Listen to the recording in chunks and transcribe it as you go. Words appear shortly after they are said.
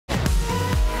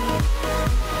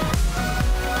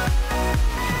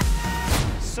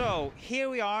here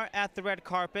we are at the red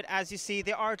carpet. As you see,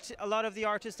 a lot of the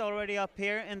artists already up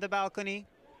here in the balcony.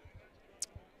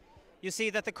 You see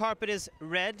that the carpet is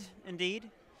red, indeed.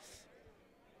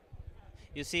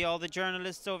 You see all the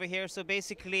journalists over here. So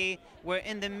basically, we're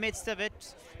in the midst of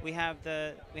it. We have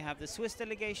the Swiss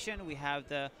delegation, we have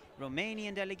the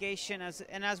Romanian delegation,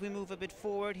 and as we move a bit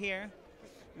forward here,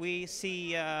 we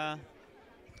see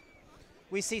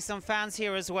some fans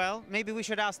here as well. Maybe we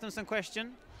should ask them some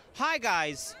questions. Hi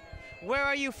guys, where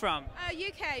are you from?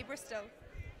 UK, Bristol.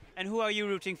 And who are you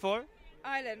rooting for?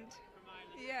 Ireland.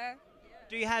 Yeah.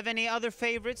 Do you have any other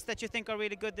favorites that you think are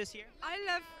really good this year? I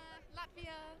love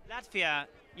Latvia. Latvia,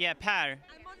 yeah, Per.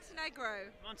 and Montenegro.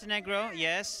 Montenegro,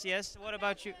 yes, yes. What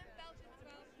about you?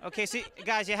 Okay, so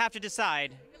guys, you have to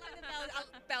decide.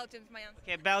 Belgium's my answer.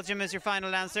 Okay, Belgium is your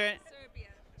final answer.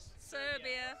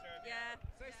 Serbia, yeah.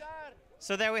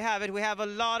 So there we have it. We have a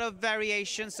lot of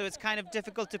variations, so it's kind of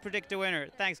difficult to predict the winner.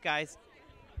 Thanks, guys.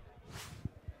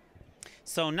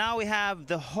 So now we have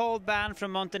the whole band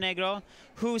from Montenegro.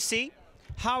 Husi,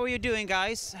 how are you doing,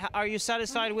 guys? Are you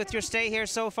satisfied with your stay here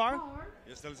so far?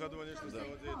 Jeste li zadovoljni što se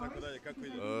ovdje i tako dalje, kako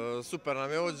ide? Super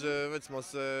nam je ovdje, već smo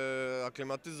se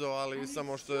aklimatizovali,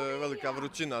 samo što je velika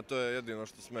vrućina, to je jedino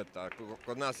što smeta.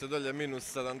 Kod nas je dolje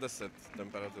minus 70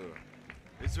 temperatura.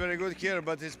 It's very good here,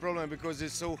 but it's problem because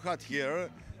it's so hot here.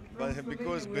 But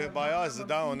because by us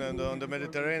down and on the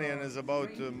Mediterranean is about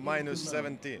minus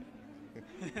 70.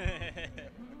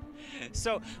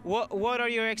 So, what are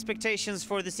your expectations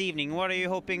for this evening? What are you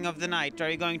hoping of the night? Are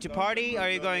you going to party?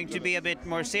 Are you going to be a bit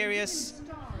more serious?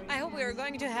 I hope we are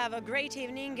going to have a great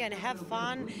evening and have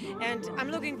fun, and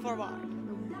I'm looking forward.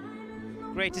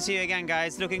 Great to see you again,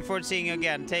 guys. Looking forward to seeing you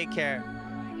again. Take care.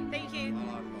 Thank you.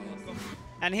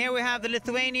 And here we have the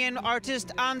Lithuanian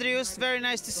artist Andrius. Very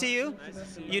nice to see you.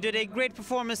 You did a great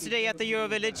performance today at the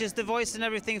Eurovillage. Is the voice and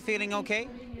everything feeling okay?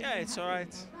 Yeah, it's all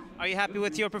right. Are you happy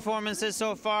with your performances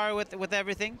so far, with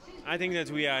everything? I think that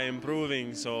we are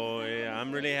improving, so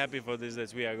I'm really happy for this,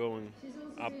 that we are going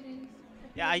up.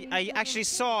 Yeah, I actually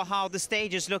saw how the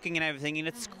stage is looking and everything, and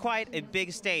it's quite a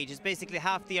big stage. It's basically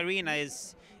half the arena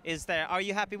is there. Are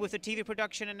you happy with the TV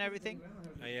production and everything?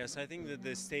 Yes, I think that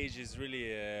the stage is really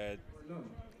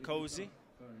cozy,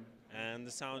 and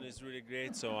the sound is really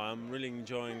great, so I'm really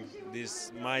enjoying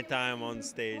my time on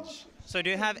stage. So do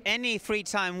you have any free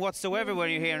time whatsoever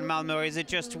when you're here in Malmo, or is it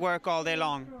just work all day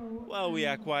long? Well, we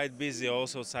are quite busy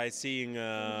also sightseeing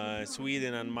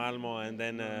Sweden and Malmo, and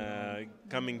then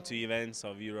coming to events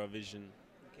of Eurovision.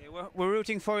 Okay, we're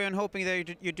rooting for you and hoping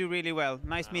that you do really well.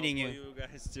 Nice meeting you. You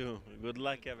guys too. Good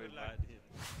luck, everybody.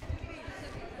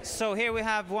 So here we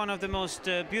have one of the most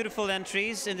beautiful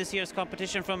entries in this year's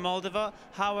competition from Moldova.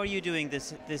 How are you doing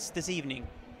this evening?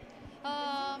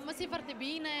 Mă simt foarte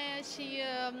bine și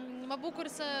mă bucur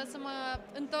să mă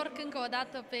întorc încă o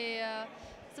dată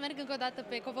să merg încă o dată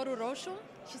pe covorul roșu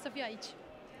și să fiu aici.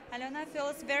 Alena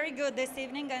feels very good this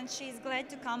evening and she's glad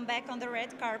to come back on the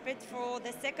red carpet for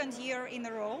the second year in a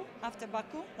row after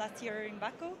Baku, last year in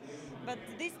Baku. But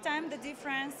this time the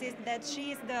difference is that she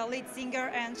is the lead singer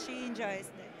and she enjoys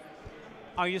it.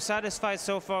 Are you satisfied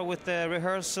so far with the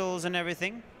rehearsals and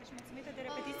everything?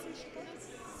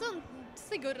 Sunt,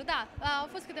 sigur, da. Au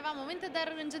fost câteva momente,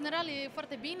 dar în general e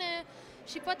foarte bine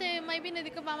și poate mai bine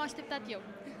decât m-am așteptat eu.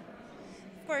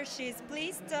 Of course, she's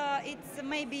pleased. It's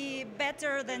maybe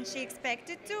better than she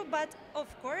expected to, but of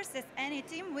course, as any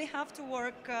team, we have to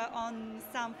work on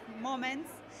some moments,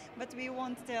 but we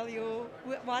won't tell you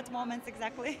what moments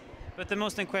exactly. But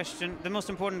the most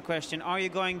important question, are you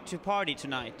going to party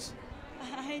tonight?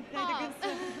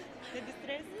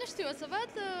 Nu știu, o să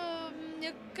văd.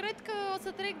 Eu cred că o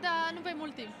să trec, dar nu pe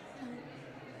mult timp.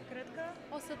 Cred că?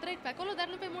 O să trec pe acolo, dar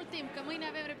nu pe mult timp, că mâine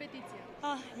avem repetiție.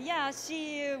 Yeah, she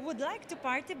would like to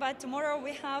party, but tomorrow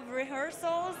we have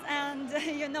rehearsals, and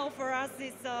you know, for us,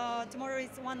 tomorrow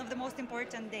is one of the most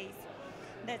important days.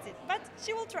 That's it. But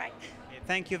she will try.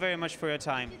 Thank you very much for your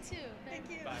time. You too. Thank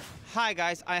you. Bye. Hi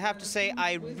guys, I have to say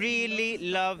I really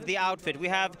love the outfit. We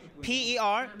have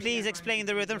PER, please explain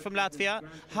the rhythm from Latvia.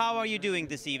 How are you doing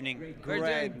this evening? We're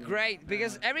doing great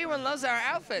because everyone loves our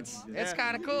outfits. It's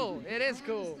kind of cool. It is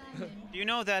cool. Do you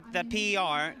know that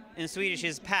PER in Swedish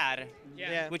is Per,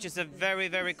 which is a very,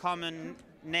 very common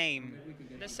name?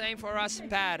 The same for us,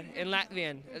 Per, in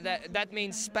Latvian. That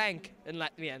means spank in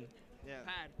Latvian.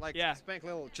 Yeah, spank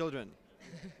little children.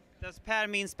 Does Per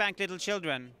mean spank little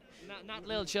children? Not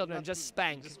little children, just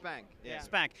spank. Just spank, yeah.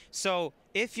 Spank. So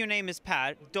if your name is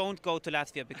Per, don't go to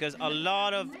Latvia because a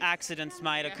lot of accidents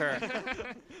might occur.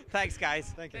 Thanks,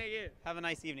 guys. Thank you. Have a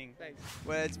nice evening. Thanks.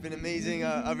 Well, it's been amazing.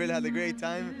 I've really had a great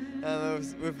time.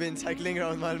 We've been cycling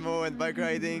around Malmo and bike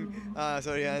riding,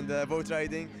 and boat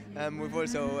riding. We've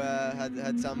also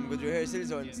had some good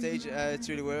rehearsals on stage. It's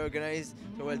really well organized,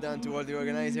 so well done to all the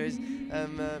organizers.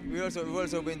 We've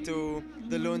also been to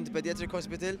the Lund Pediatric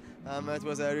Hospital. It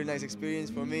was a really nice experience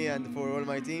for me and for all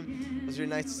my team. It was really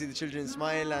nice to see the children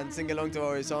smile and sing along to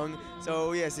our song.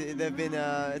 So yes, it's been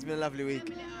a lovely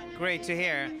week. Great to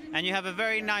hear. And you have a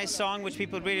very nice song which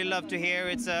people really love to hear.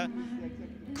 It's a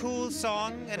cool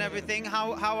song and everything.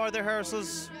 How are the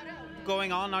rehearsals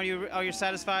going on? Are you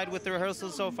satisfied with the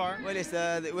rehearsals so far? Well, yes,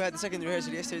 we had the second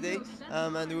rehearsal yesterday,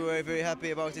 and we were very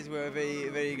happy about it. We were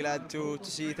very glad to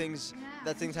see things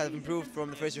have improved from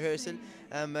the first rehearsal.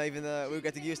 Even we're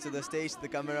getting used to the stage, to the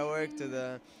camera work, to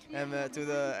the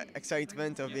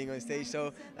excitement of being on stage.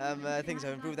 So things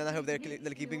have improved, and I hope they'll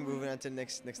keep moving until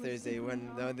next Thursday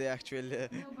when the actual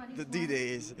the D-Day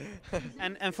is.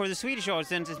 and for the Swedish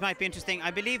audience, it might be interesting.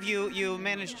 I believe you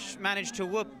managed to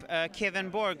whoop Kevin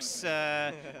Borg's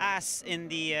ass in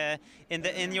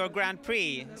your Grand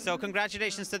Prix. So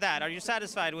congratulations to that. Are you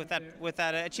satisfied with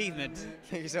that achievement?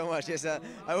 Thank you so much. Yes, I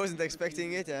wasn't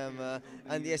expecting it,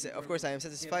 and yes, of course I am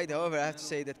satisfied. However, I have to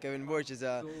say that Kevin Borg is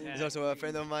also a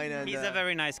friend of mine, and he's a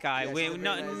very nice guy. Yes,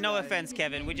 no offense,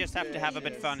 Kevin. We just have to have a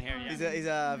bit fun here. Yeah. He's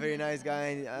a very nice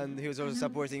guy, and he was also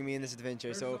supporting me in this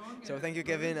adventure. So thank you,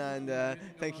 Kevin, and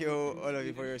thank you all of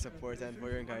you for your support and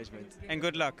for your encouragement. And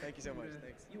good luck. Thank you so much.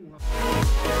 Thanks.